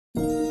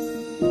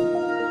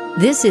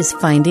This is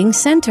Finding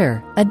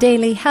Center, a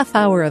daily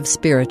half-hour of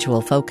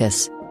spiritual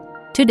focus.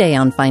 Today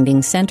on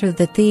Finding Center,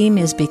 the theme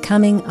is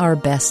Becoming Our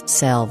Best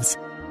Selves.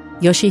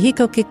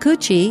 Yoshihiko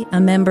Kikuchi, a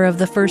member of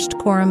the First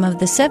Quorum of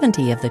the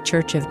 70 of the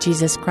Church of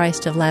Jesus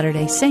Christ of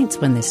Latter-day Saints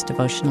when this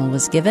devotional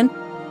was given,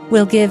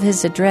 will give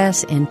his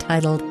address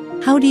entitled,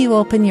 How Do You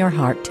Open Your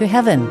Heart to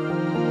Heaven?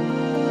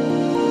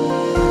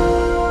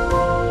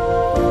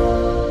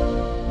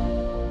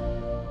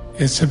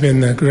 It's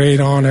been a great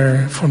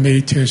honor for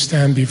me to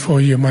stand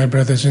before you, my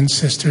brothers and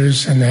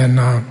sisters, and then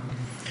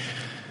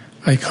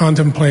I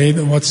contemplate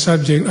what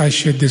subject I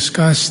should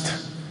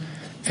discuss,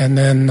 and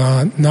then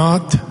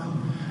not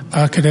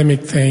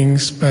academic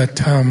things,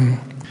 but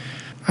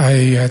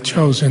I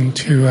chosen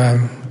to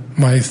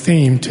my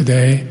theme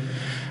today,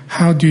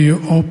 how do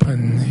you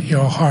open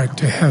your heart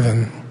to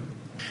heaven?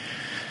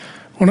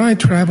 When I'm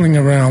traveling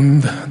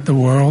around the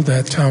world,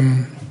 I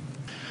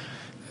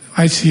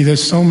see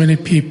there's so many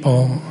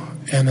people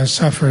and I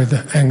suffer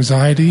the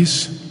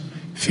anxieties,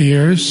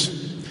 fears,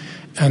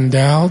 and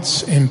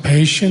doubts,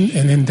 impatience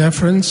and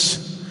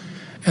indifference,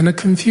 and a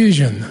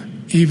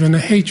confusion, even a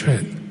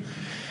hatred.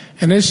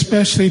 And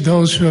especially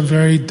those who have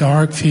very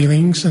dark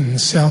feelings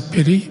and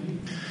self-pity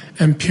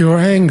and pure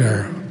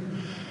anger.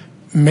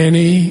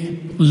 Many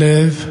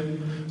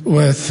live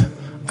with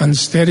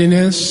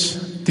unsteadiness,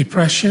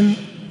 depression,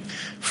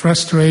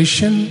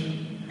 frustration,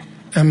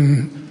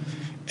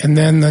 and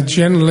then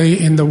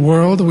generally in the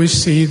world we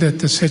see that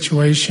the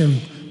situation,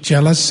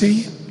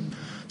 jealousy,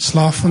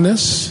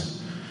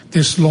 slothfulness,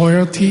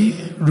 disloyalty,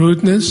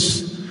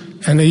 rudeness,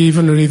 and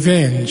even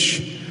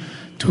revenge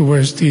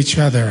towards each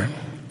other.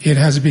 It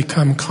has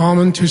become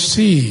common to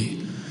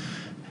see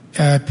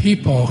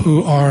people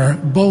who are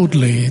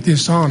boldly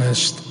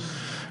dishonest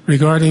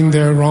regarding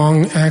their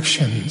wrong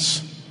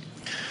actions.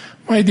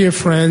 My dear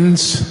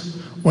friends,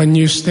 when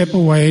you step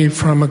away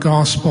from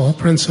gospel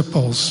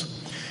principles,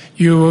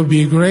 you will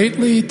be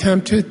greatly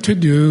tempted to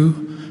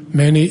do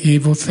many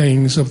evil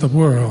things of the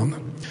world.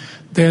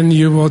 Then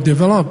you will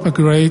develop a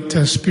great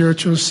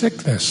spiritual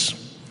sickness.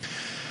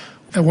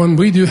 And when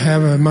we do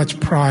have much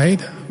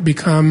pride,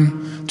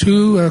 become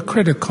too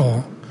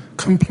critical,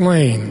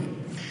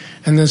 complain,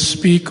 and then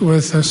speak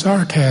with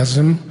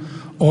sarcasm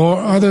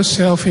or other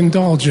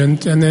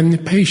self-indulgent and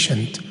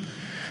impatient,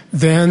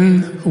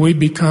 then we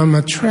become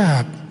a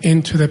trap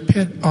into the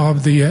pit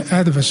of the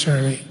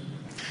adversary.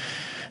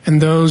 And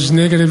those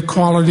negative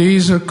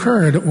qualities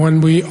occurred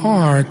when we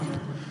are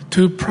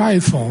too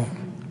prideful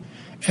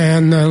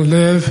and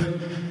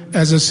live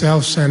as a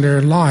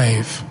self-centered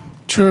life.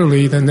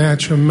 Truly, the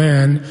natural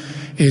man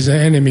is an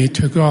enemy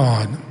to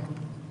God.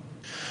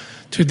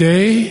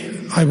 Today,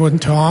 I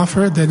want to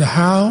offer that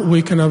how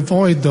we can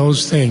avoid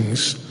those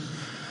things.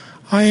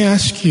 I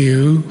ask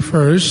you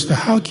first,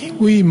 how can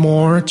we be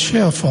more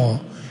cheerful,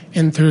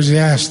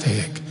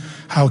 enthusiastic?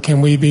 How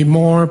can we be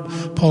more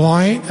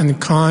polite and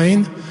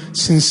kind,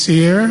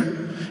 sincere,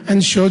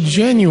 and show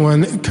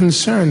genuine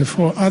concern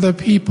for other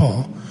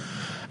people,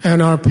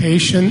 and are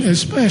patient,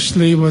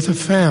 especially with the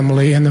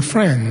family and the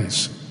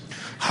friends?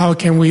 How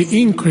can we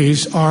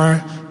increase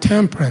our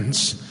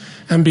temperance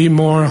and be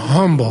more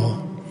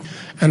humble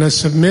and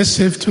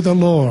submissive to the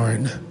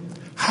Lord?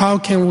 How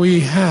can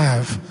we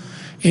have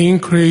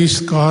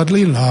increased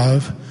godly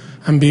love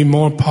and be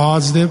more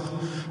positive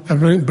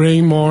and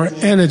bring more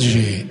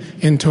energy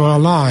into our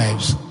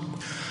lives?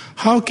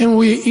 How can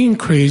we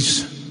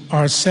increase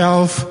our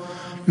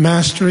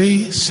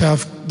self-mastery,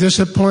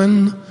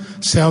 self-discipline,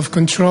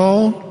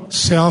 self-control,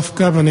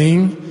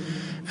 self-governing,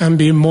 and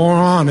be more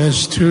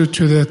honest to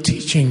the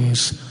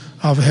teachings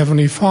of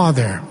Heavenly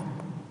Father?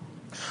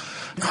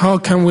 How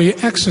can we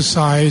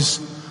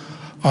exercise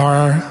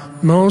our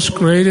most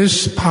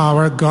greatest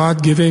power,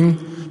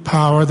 God-giving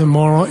power, the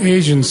moral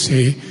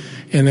agency,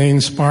 in an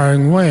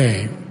inspiring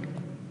way?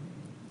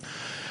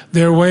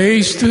 There are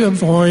ways to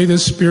avoid a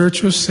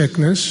spiritual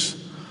sickness.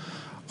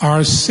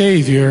 Our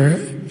Savior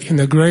in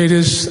the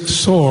greatest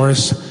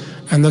source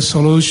and the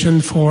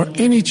solution for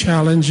any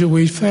challenge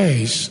we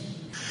face.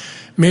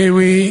 May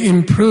we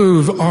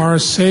improve our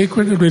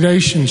sacred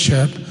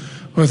relationship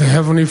with the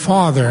Heavenly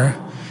Father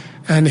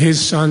and His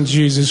Son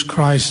Jesus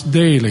Christ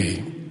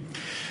daily.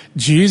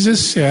 Jesus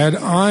said,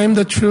 I am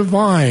the true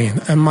vine,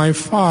 and my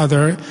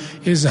Father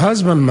is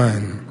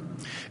husbandman.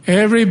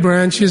 Every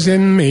branch is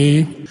in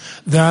me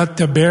that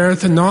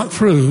beareth not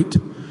fruit,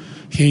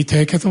 He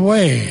taketh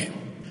away.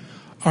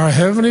 Our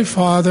Heavenly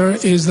Father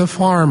is the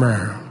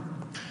farmer,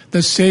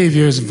 the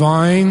Savior's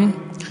vine,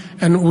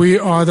 and we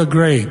are the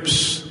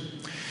grapes.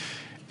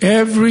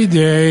 Every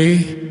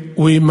day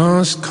we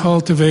must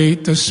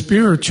cultivate the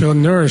spiritual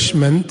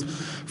nourishment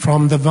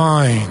from the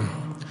vine.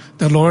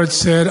 The Lord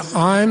said,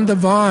 I am the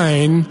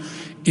vine,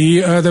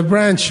 ye are the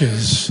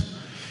branches.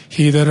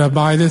 He that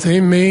abideth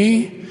in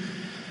me,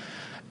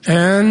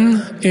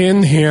 and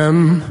in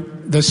him,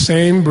 the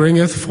same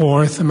bringeth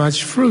forth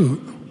much fruit.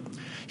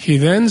 He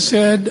then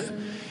said,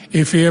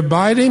 if ye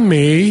abide in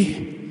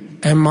me,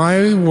 and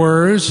my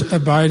words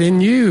abide in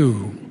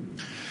you.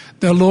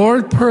 The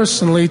Lord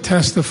personally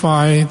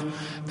testified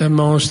the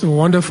most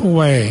wonderful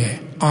way.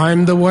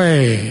 I'm the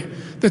way,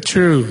 the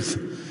truth,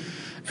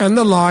 and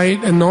the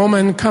light, and no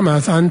man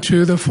cometh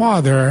unto the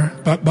Father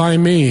but by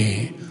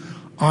me.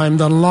 I'm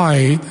the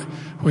light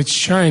which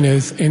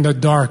shineth in the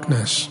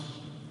darkness.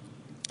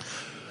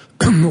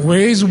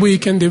 Ways we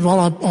can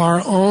develop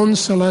our own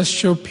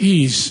celestial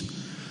peace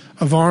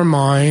of our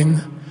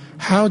mind.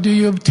 How do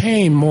you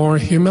obtain more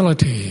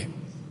humility?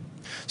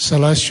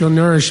 Celestial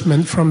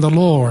nourishment from the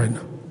Lord.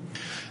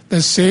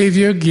 The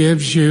Savior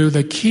gives you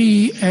the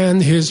key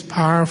and his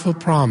powerful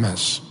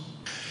promise.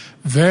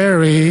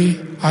 Verily,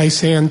 I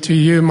say unto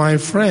you, my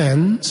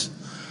friends,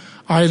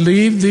 I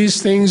leave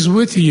these things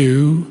with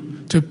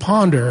you to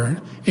ponder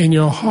in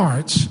your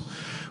hearts,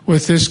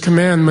 with this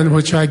commandment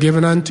which I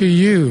given unto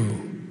you,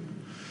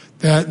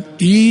 that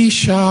ye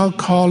shall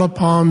call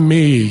upon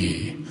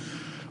me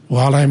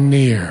while I'm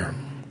near.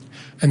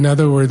 In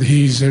other words,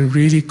 he's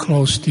really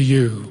close to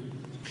you.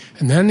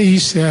 And then he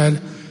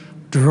said,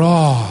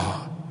 draw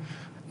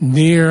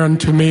near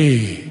unto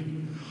me.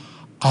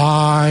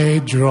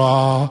 I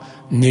draw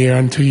near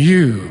unto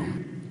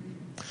you.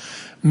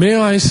 May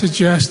I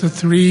suggest the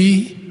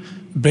 3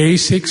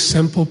 basic,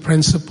 simple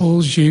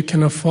principles you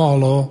can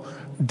follow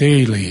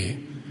daily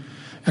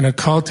and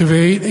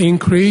cultivate,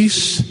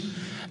 increase,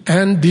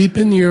 and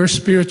deepen your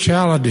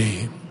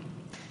spirituality.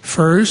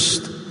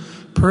 First,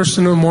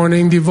 personal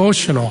morning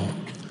devotional.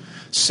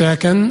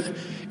 Second,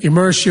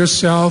 immerse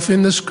yourself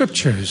in the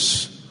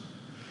Scriptures.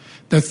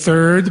 The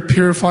third,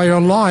 purify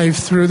your life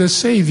through the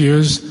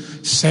Savior's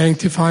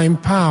sanctifying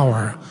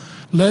power.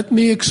 Let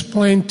me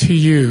explain to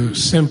you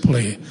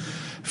simply.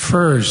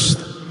 First,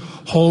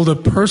 hold a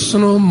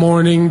personal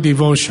morning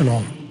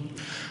devotional.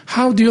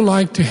 How do you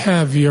like to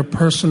have your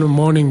personal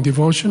morning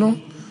devotional,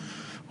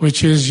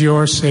 which is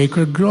your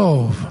sacred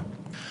grove?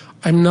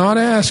 I'm not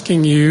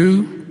asking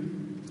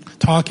you,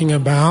 talking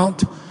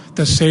about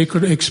the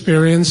sacred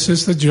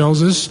experiences that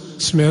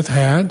Joseph Smith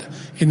had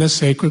in the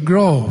sacred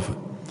grove.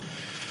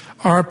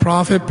 Our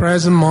prophet,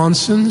 President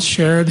Monson,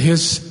 shared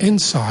his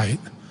insight.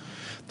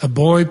 The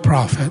boy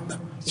prophet,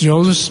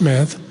 Joseph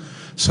Smith,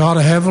 sought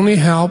heavenly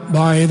help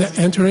by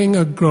entering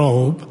a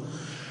grove,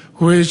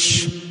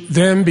 which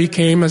then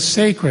became a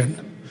sacred.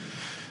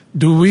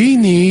 Do we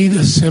need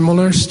a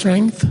similar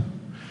strength?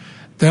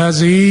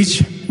 Does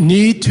each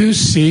need to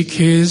seek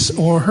his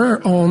or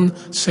her own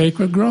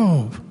sacred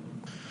grove?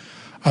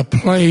 A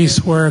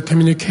place where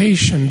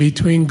communication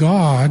between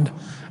God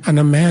and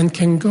a man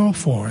can go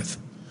forth,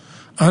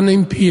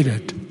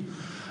 unimpeded,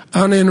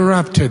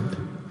 uninterrupted,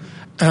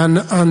 and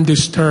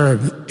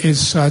undisturbed is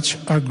such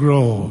a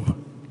grove.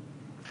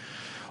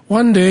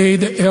 One day,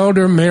 the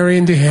elder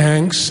Marion D.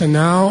 Hanks, and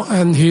now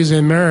and his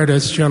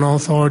emeritus general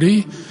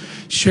authority,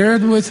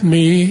 shared with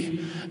me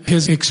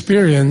his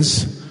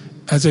experience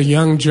as a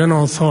young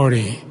general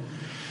authority.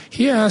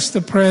 He asked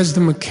the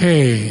President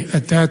McKay,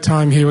 at that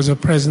time he was a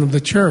president of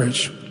the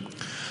church,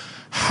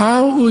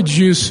 how would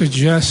you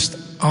suggest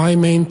I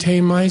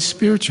maintain my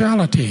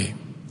spirituality?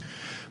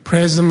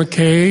 President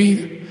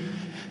McKay,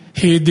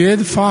 he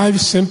did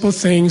 5 simple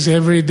things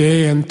every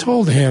day and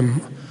told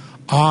him,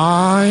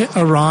 I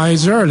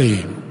arise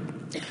early.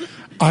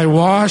 I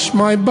wash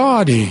my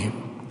body.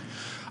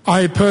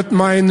 I put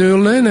my new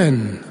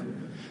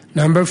linen.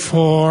 Number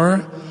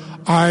 4,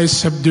 I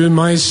subdue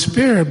my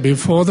spirit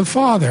before the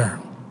Father.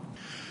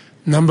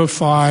 Number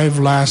 5,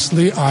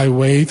 lastly, I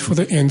wait for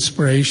the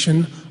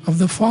inspiration of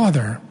the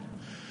Father.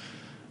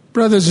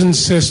 Brothers and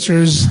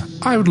sisters,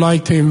 I would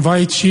like to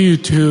invite you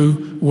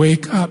to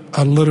wake up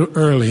a little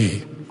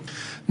early.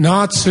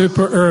 Not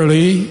super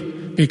early,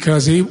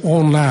 because it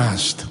won't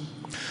last.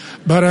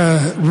 But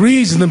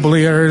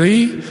reasonably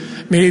early,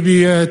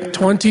 maybe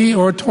 20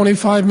 or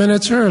 25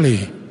 minutes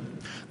early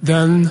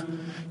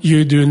than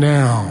you do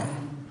now.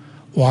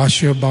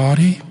 Wash your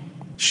body,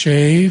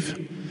 shave,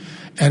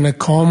 and a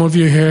comb of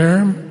your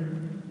hair,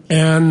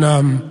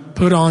 and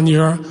put on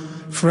your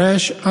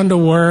fresh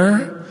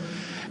underwear,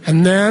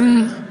 and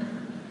then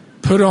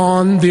put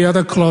on the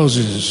other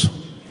clothes.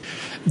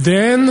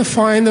 Then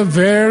find a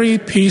very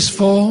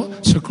peaceful,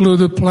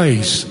 secluded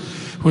place,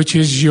 which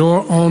is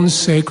your own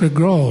sacred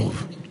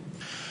grove.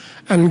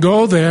 And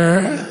go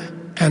there,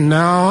 and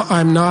now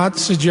I'm not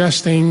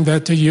suggesting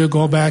that you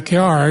go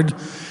backyard,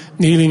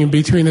 kneeling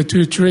between the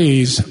 2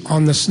 trees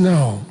on the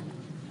snow,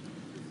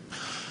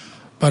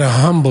 but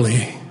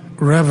humbly,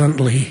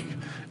 reverently,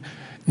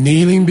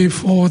 kneeling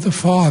before the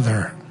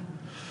Father,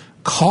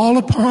 call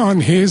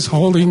upon His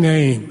holy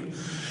name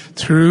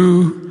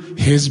through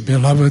His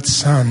beloved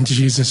Son,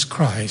 Jesus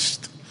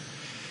Christ.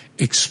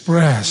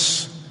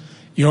 Express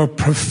your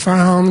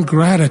profound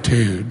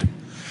gratitude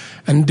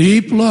and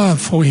deep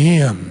love for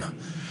Him.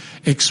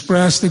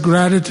 Express the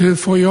gratitude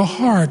for your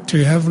heart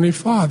to Heavenly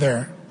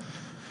Father.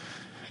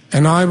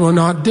 And I will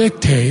not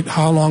dictate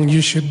how long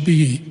you should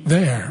be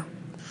there,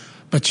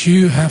 but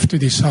you have to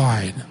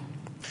decide.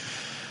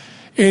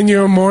 In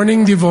your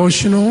morning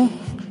devotional,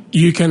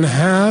 you can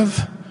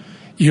have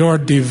your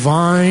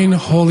divine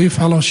holy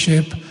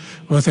fellowship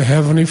with the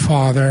Heavenly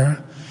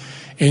Father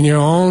in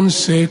your own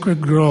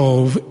sacred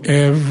grove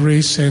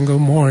every single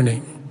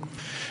morning.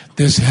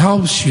 This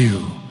helps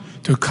you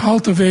to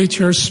cultivate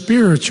your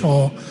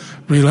spiritual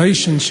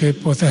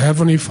relationship with the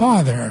Heavenly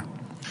Father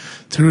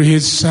through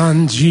His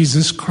Son,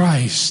 Jesus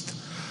Christ.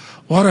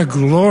 What a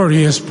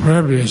glorious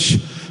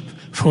privilege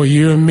for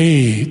you and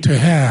me to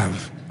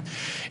have.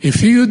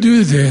 If you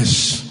do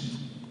this,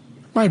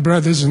 my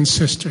brothers and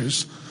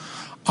sisters,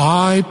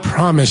 I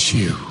promise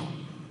you,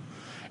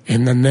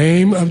 in the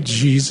name of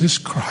Jesus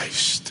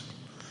Christ,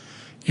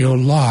 your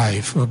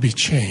life will be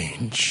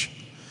changed.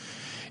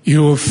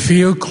 You will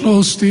feel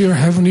close to your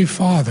Heavenly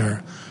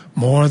Father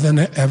more than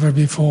ever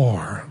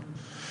before.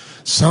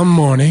 Some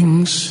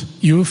mornings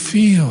you will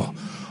feel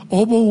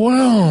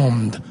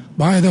overwhelmed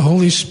by the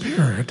Holy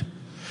Spirit,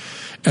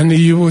 and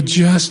you will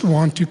just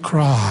want to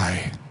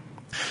cry.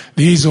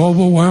 These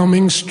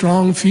overwhelming,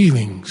 strong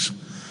feelings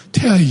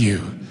tell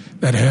you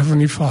that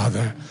Heavenly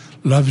Father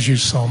loves you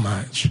so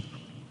much.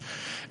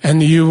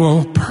 And you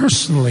will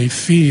personally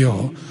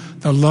feel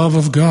the love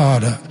of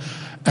God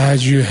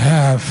as you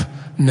have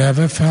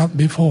never felt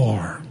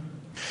before.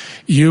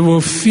 You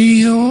will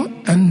feel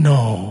and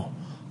know,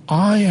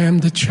 I am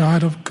the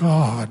child of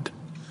God.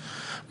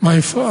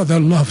 My Father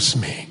loves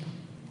me.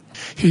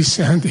 He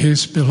sent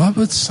His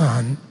beloved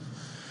Son,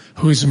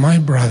 who is my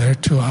brother,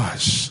 to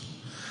us.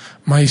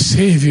 My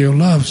Savior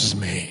loves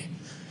me,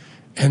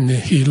 and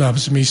He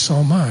loves me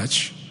so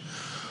much.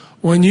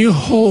 When you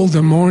hold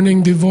the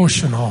morning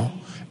devotional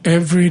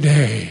every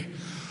day,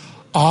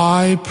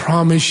 I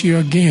promise you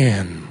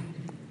again,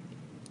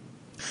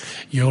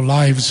 your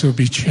lives will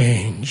be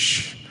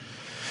changed.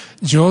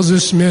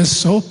 Joseph Smith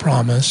so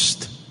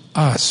promised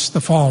us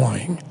the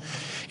following: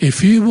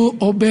 if you will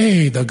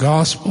obey the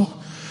gospel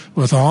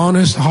with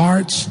honest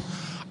hearts,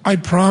 I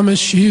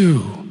promise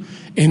you,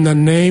 in the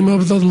name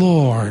of the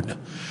Lord,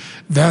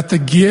 that the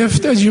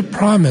gift as you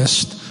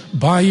promised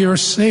by your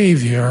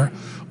Savior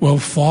will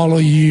follow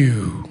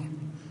you.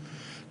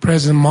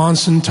 President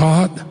Monson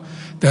taught,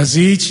 does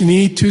each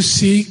need to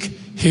seek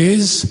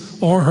his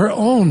or her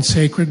own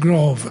sacred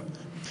grove,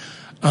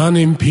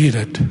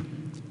 unimpeded,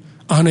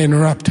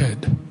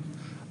 uninterrupted,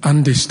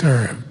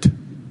 undisturbed?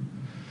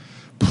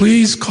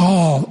 Please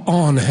call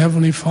on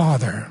Heavenly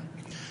Father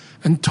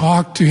and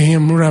talk to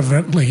Him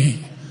reverently.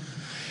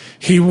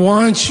 He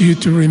wants you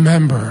to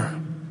remember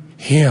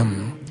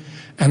Him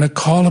and to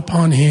call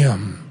upon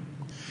Him.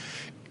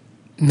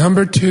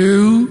 Number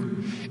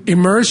 2,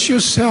 immerse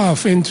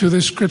yourself into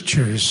the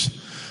Scriptures.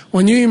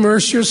 When you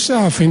immerse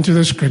yourself into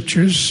the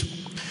Scriptures,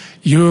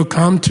 you will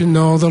come to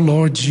know the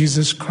Lord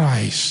Jesus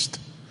Christ.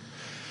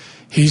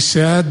 He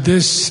said,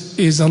 this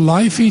is a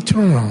life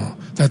eternal,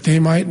 that they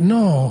might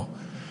know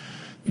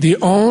the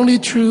only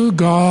true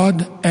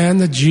God and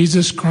the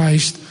Jesus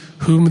Christ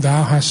whom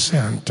thou hast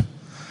sent.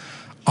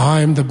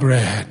 I am the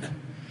bread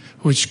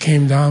which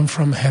came down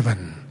from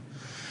heaven.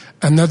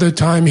 Another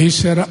time he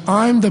said,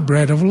 I am the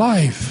bread of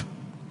life.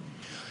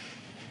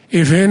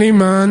 If any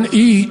man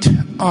eat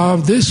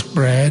of this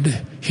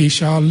bread, he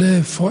shall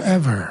live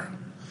forever.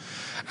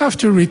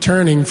 After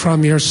returning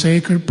from your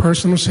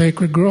personal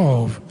sacred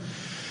grove,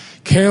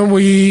 can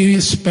we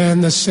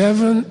spend the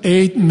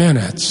 7-8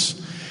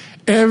 minutes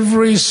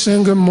every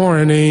single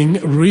morning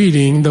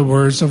reading the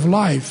words of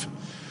life?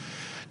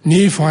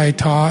 Nephi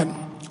taught,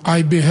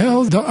 I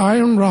beheld the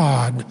iron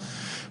rod,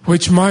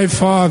 which my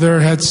father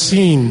had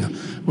seen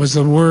was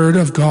the word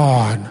of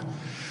God,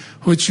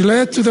 which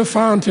led to the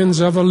fountains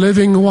of the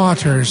living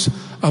waters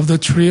of the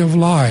tree of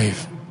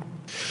life,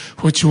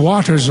 which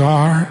waters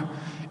are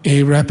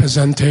a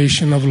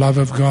representation of love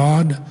of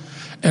God,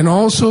 and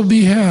also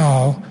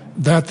beheld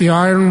that the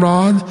iron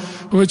rod,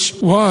 which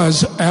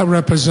was a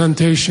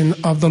representation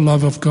of the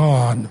love of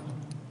God.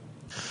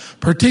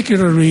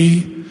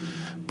 Particularly,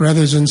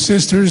 brothers and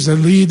sisters that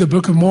lead the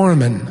Book of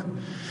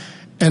Mormon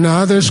and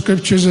other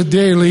scriptures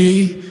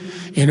daily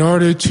in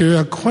order to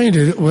acquaint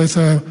it with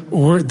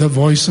the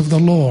voice of the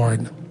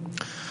Lord.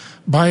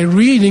 By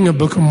reading a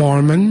Book of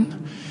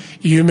Mormon,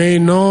 you may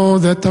know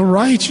that the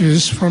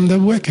righteous from the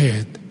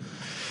wicked.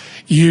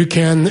 You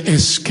can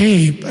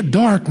escape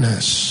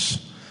darkness.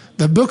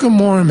 The Book of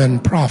Mormon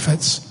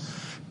prophets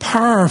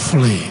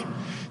powerfully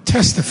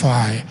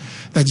testify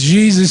that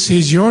Jesus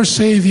is your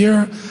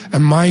Savior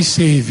and my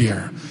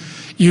Savior.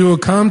 You will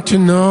come to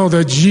know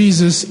that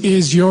Jesus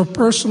is your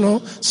personal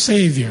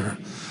Savior.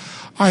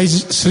 I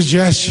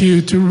suggest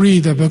you to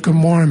read the Book of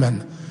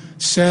Mormon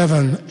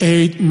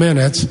 7-8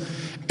 minutes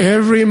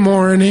every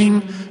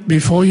morning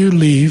before you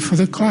leave for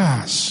the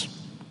class.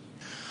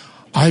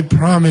 I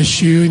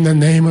promise you in the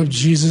name of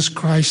Jesus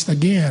Christ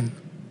again,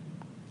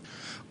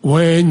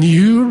 when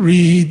you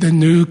read the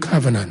New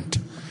Covenant,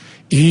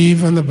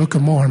 even the Book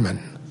of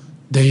Mormon,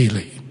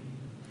 daily,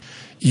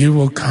 you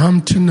will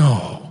come to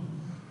know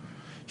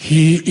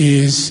He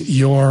is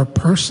your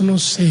personal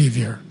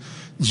Savior,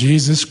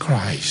 Jesus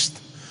Christ.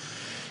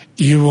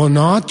 You will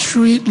not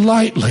treat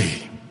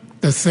lightly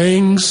the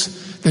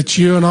things that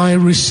you and I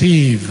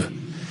receive,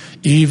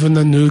 even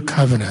the New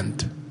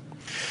Covenant.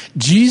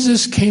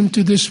 Jesus came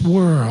to this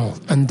world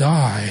and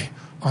died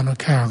on a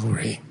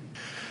Calvary.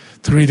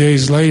 3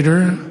 days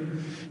later,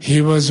 He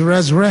was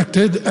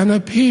resurrected and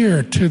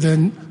appeared to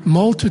the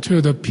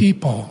multitude of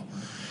people.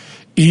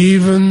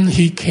 Even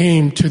he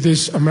came to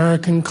this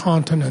American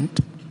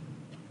continent.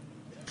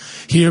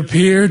 He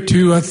appeared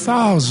to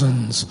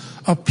thousands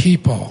of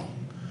people.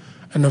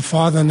 And the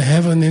Father in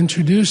heaven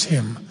introduced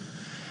him.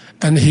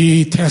 And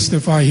he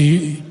testified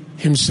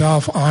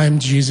himself, I am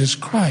Jesus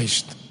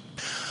Christ.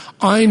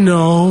 I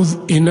know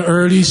in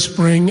early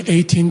spring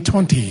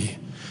 1820,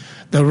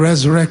 the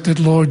resurrected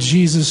Lord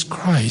Jesus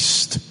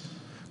Christ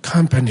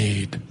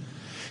accompanied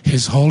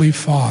his Holy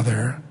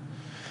Father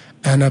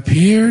and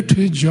appeared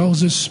to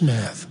Joseph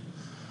Smith.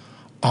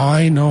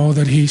 I know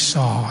that he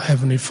saw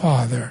Heavenly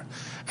Father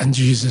and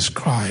Jesus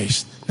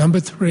Christ. Number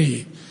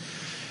 3,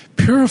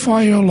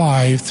 purify your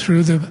life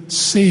through the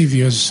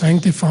Savior's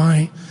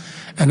sanctifying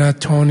and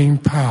atoning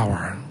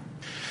power.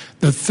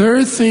 The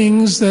third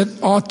things that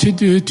ought to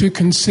do to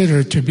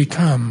consider to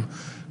become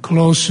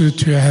closer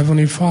to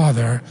Heavenly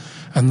Father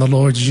and the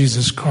Lord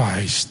Jesus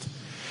Christ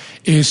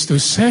is to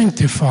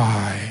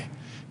sanctify,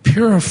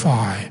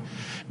 purify,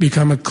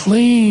 become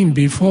clean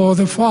before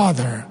the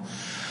Father.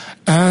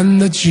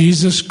 And that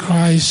Jesus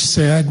Christ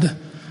said,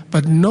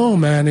 but no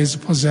man is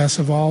possessed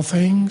of all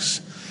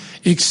things,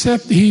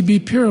 except he be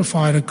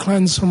purified and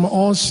cleansed from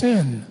all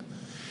sin.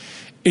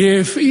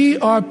 If ye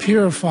are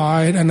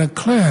purified and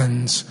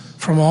cleansed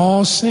from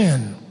all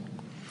sin,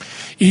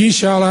 ye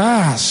shall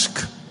ask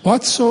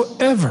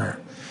whatsoever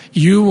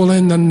you will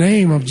in the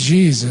name of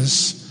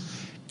Jesus,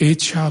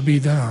 it shall be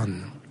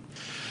done.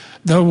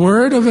 The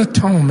word of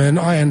atonement,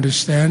 I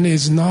understand,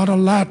 is not a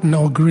Latin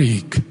or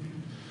Greek.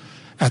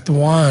 At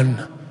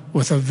one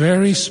with a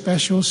very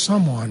special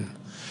someone.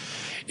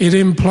 It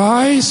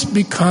implies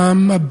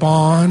become a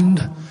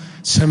bond,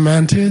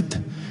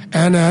 cemented,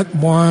 and at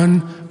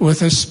one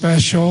with a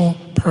special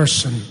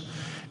person,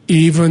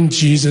 even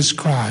Jesus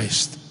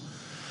Christ.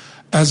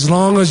 As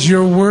long as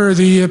you're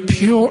worthy,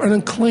 pure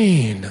and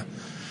clean,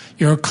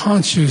 your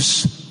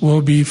conscience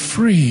will be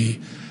free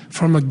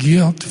from a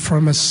guilt,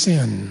 from a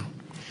sin,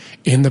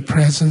 in the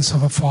presence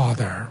of a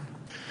Father.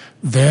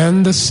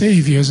 Then the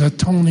Savior's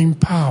atoning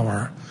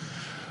power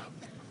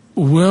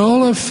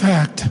will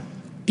affect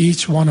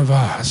each one of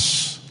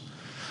us.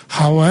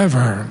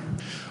 However,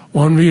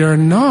 when we are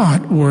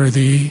not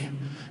worthy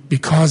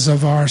because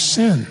of our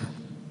sin,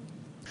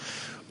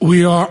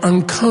 we are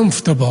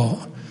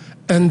uncomfortable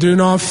and do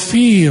not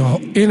feel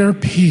inner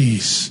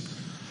peace,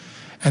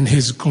 and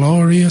His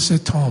glorious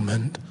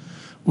atonement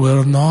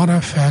will not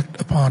affect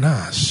upon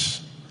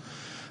us.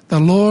 The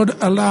Lord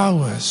allow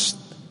us,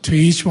 to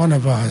each one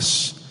of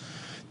us,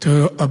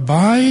 to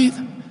abide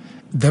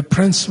the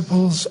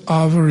principles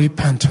of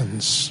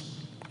repentance.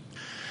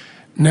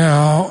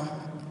 Now,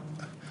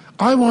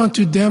 I want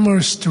to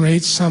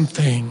demonstrate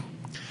something,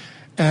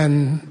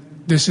 and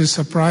this is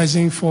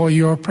surprising for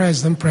your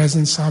President,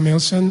 President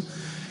Samuelson.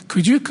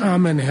 Could you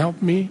come and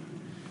help me?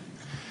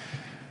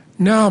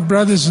 Now,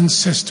 brothers and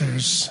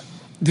sisters,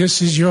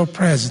 this is your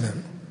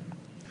President.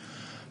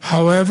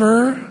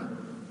 However,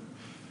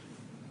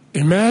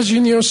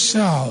 imagine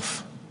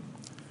yourself,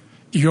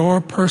 your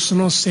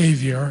personal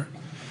Savior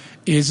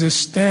is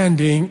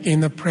standing in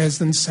the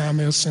President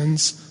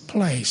Samuelson's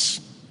place.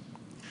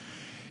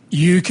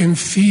 You can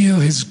feel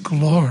His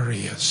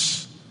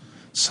glorious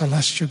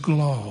celestial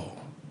glow,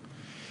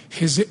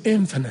 His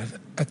infinite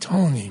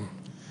atoning,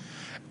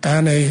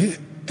 and a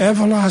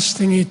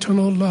everlasting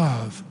eternal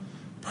love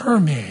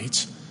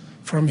permeates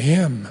from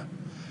Him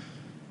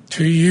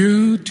to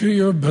you, to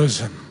your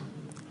bosom.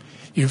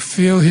 You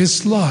feel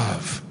His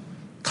love,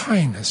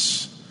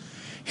 kindness,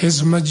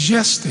 His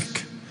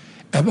majestic,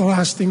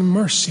 everlasting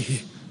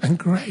mercy and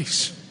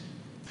grace.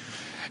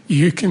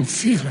 You can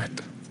feel it.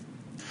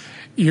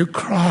 You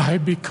cry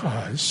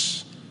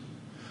because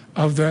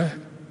of the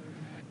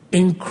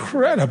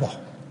incredible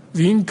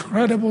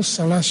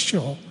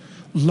celestial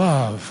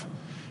love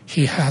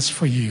He has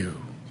for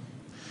you.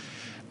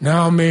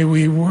 Now may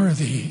we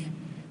worthy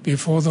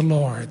before the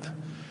Lord.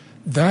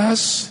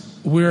 Thus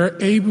we're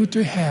able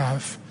to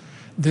have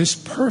this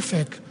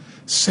perfect,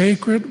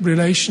 sacred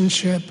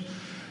relationship,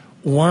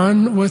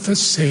 one with the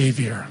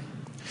Savior.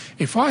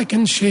 If I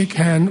can shake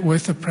hand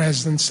with the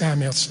President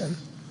Samuelson,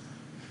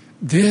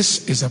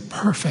 this is a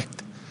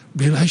perfect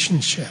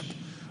relationship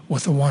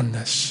with the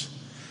oneness.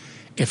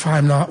 If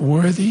I'm not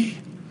worthy,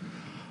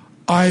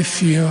 I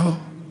feel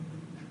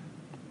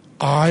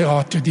I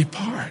ought to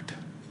depart.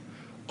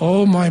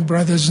 Oh, my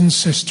brothers and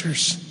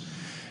sisters,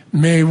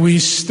 may we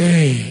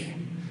stay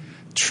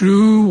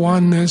true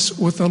oneness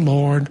with the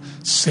Lord,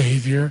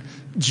 Savior,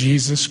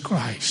 Jesus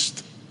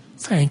Christ.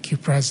 Thank you,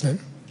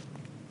 President.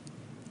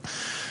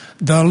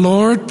 The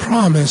Lord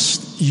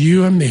promised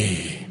you and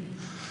me,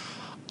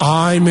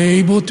 I'm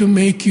able to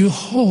make you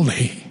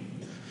holy,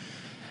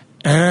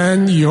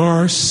 and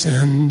your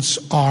sins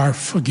are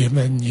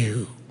forgiven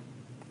you.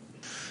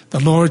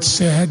 The Lord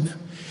said,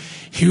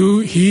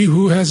 he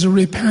who has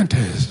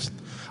repented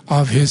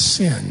of his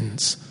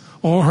sins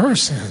or her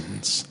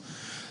sins,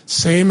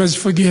 same as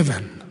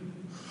forgiven.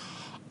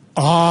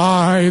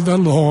 I, the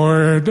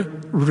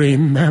Lord,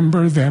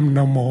 remember them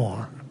no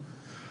more.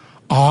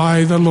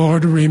 I, the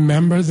Lord,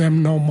 remember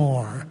them no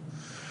more.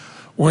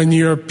 When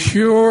you're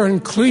pure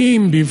and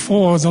clean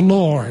before the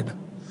Lord,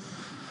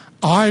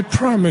 I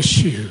promise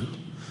you,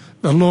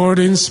 the Lord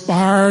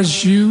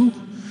inspires you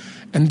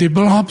and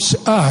develops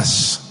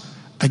us.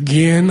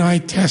 Again, I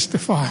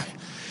testify,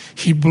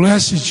 He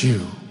blesses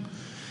you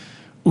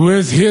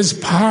with His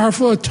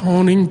powerful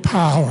atoning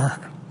power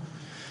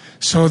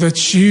so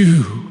that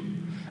you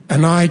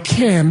and I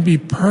can be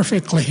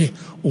perfectly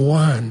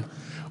one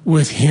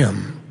with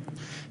Him.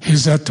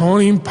 His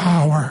atoning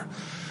power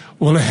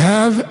will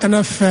have an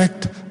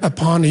effect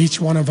upon each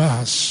one of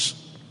us.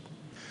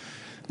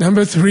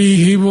 Number 3,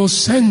 He will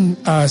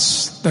send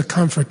us the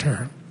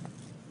Comforter.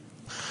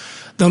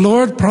 The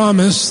Lord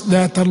promised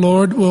that the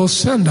Lord will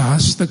send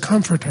us the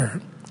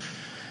Comforter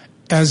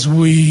as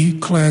we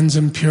cleanse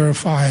and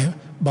purify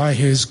by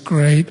His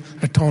great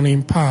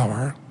atoning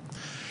power.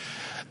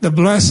 That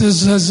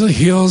blesses us,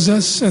 heals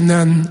us, and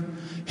then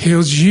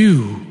heals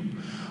you.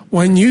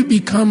 When you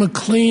become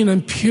clean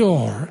and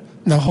pure,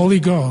 the Holy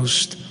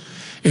Ghost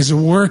is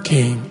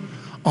working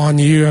on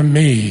you and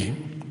me.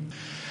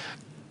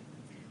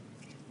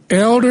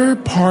 Elder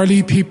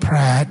Parley P.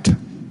 Pratt,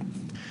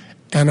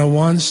 and I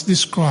once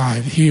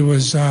described, he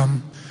was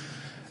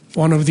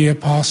one of the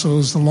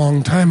apostles a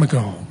long time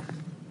ago.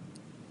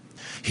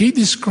 He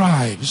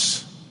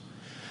describes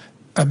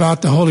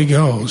about the Holy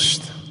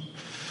Ghost.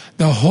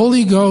 The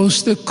Holy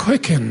Ghost that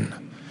quickens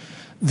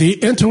the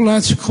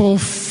intellectual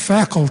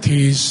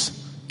faculties,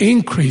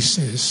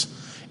 increases,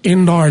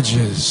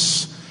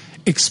 enlarges,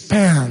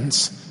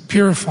 expands,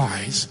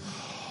 purifies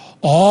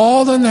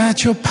all the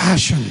natural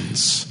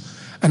passions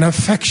and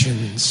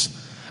affections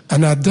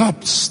and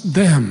adopts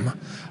them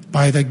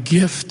by the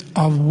gift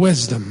of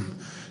wisdom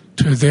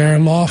to their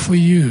lawful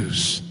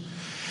use.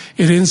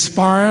 It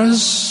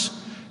inspires,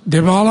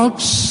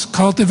 develops,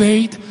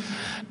 cultivates,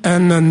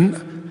 and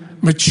then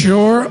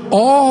mature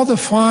all the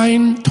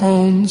fine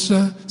tones,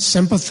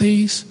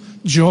 sympathies,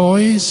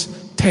 joys,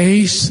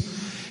 tastes,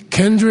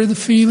 kindred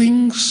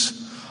feelings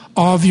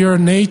of your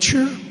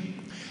nature.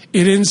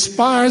 It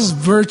inspires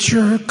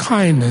virtue,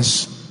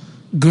 kindness,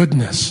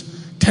 goodness,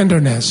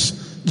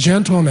 tenderness,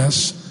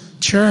 gentleness,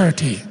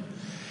 charity.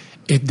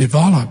 It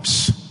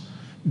develops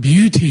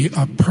beauty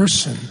of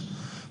person,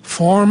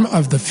 form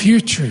of the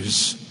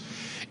futures.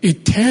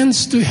 It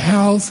tends to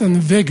health and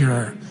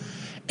vigor,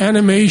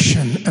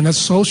 animation, and a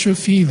social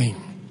feeling.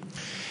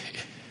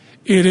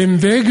 It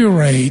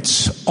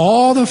invigorates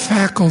all the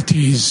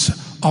faculties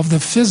of the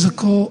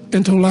physical,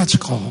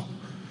 intellectual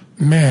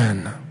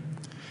man.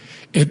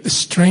 It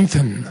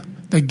strengthens,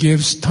 that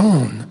gives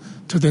tone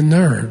to the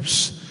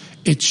nerves.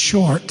 It's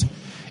short.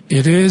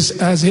 It is,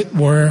 as it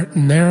were,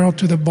 narrow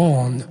to the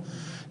bone,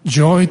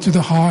 joy to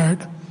the heart,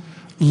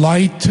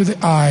 light to the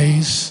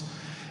eyes,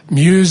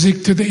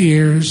 music to the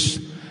ears,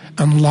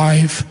 and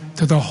life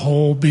to the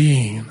whole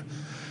being.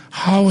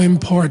 How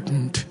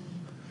important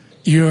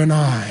you and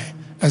I,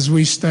 as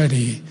we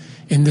study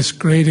in this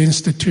great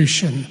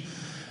institution,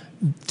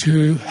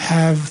 to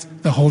have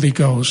the Holy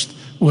Ghost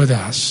with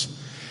us.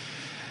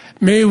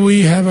 May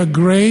we have a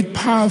great,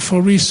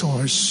 powerful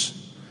resource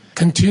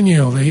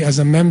continually as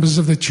members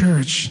of the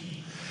church.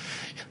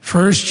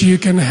 First, you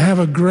can have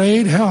a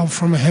great help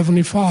from a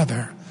Heavenly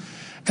Father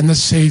and the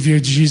Savior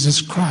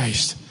Jesus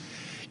Christ.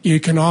 You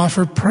can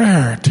offer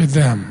prayer to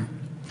them.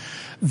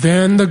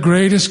 Then the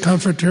greatest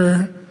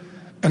comforter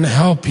and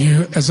help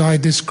you as I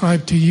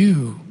described to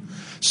you.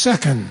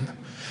 Second,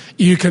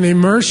 you can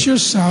immerse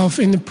yourself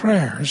in the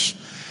prayers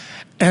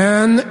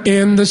and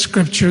in the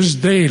scriptures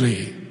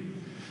daily.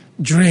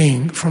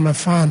 Drink from the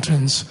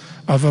fountains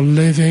of the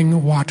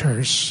living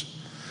waters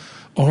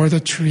or the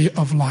tree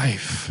of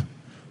life.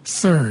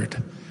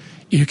 Third,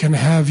 you can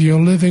have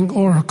your living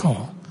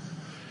oracle,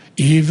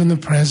 even the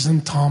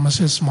President Thomas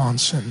S.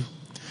 Monson,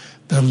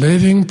 the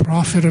living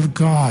prophet of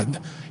God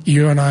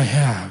you and I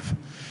have.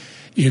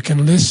 You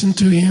can listen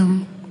to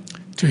him,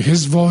 to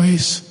his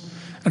voice,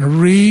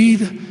 and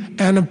read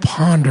and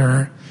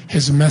ponder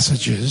his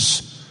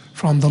messages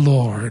from the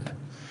Lord.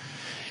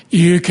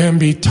 You can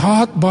be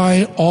taught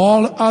by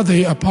all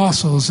other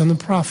apostles and the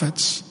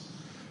prophets.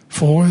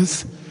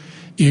 Fourth,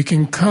 you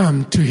can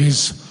come to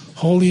his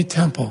holy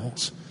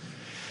temples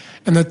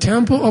and the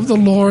temple of the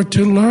Lord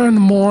to learn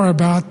more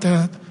about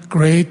that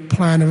great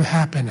plan of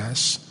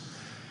happiness.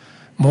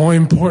 More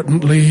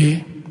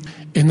importantly,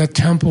 in the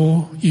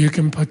temple you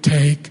can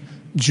partake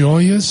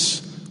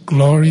joyous,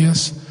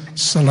 glorious,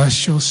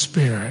 celestial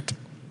spirit.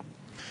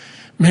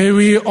 May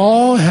we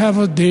all have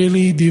a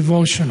daily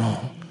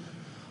devotional,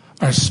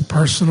 our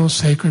personal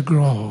sacred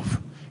grove,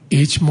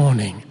 each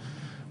morning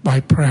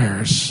by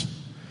prayers.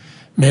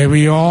 May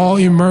we all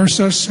immerse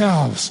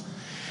ourselves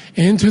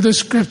into the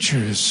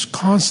scriptures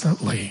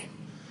constantly.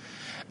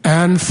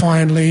 And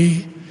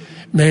finally,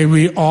 may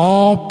we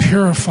all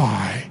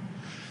purify,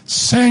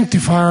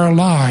 sanctify our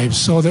lives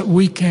so that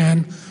we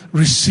can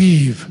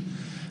receive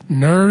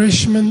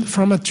nourishment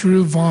from a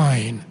true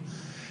vine,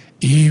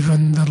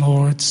 even the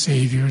Lord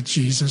Savior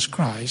Jesus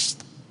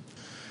Christ.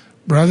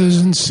 Brothers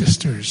and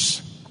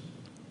sisters,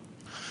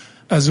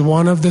 as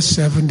one of the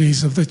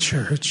 70s of the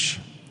church,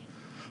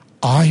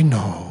 I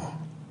know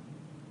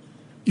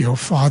your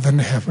Father in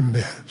heaven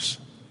lives.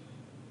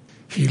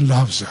 He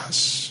loves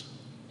us.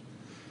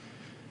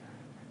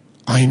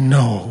 I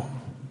know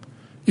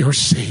your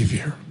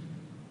Savior,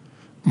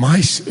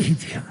 my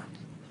Savior,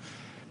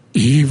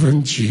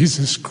 even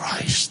Jesus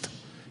Christ,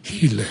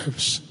 He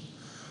lives.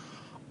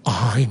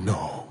 I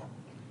know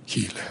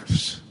He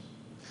lives.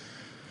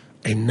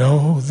 I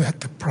know that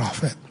the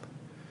prophet,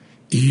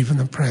 even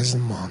the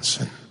President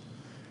Monson,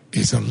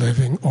 is a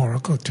living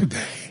oracle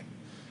today.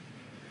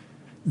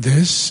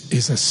 This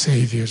is a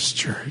Savior's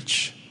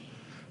church.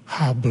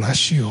 How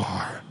blessed you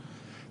are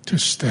to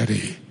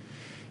study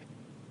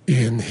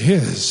in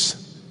His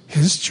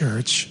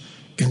church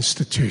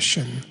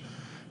institution.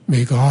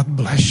 May God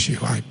bless you,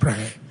 I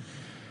pray.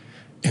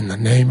 In the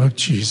name of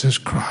Jesus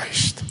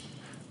Christ,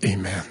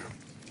 amen.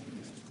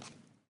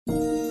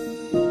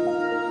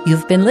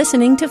 You've been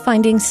listening to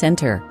Finding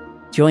Center.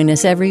 Join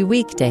us every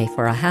weekday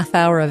for a half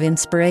hour of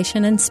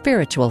inspiration and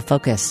spiritual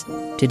focus.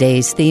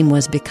 Today's theme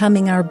was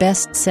Becoming Our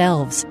Best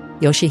Selves.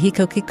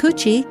 Yoshihiko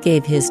Kikuchi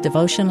gave his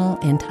devotional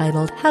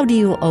entitled, How Do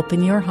You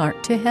Open Your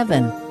Heart to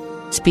Heaven?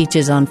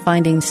 Speeches on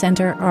Finding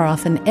Center are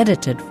often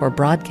edited for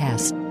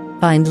broadcast.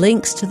 Find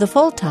links to the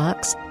full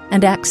talks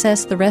and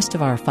access the rest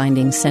of our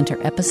Finding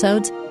Center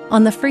episodes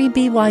on the free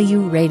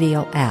BYU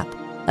Radio app,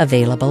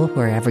 available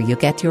wherever you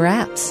get your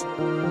apps.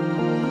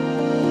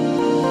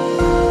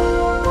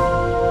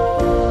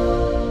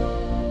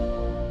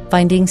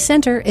 Finding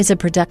Center is a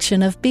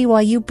production of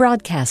BYU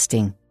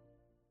Broadcasting.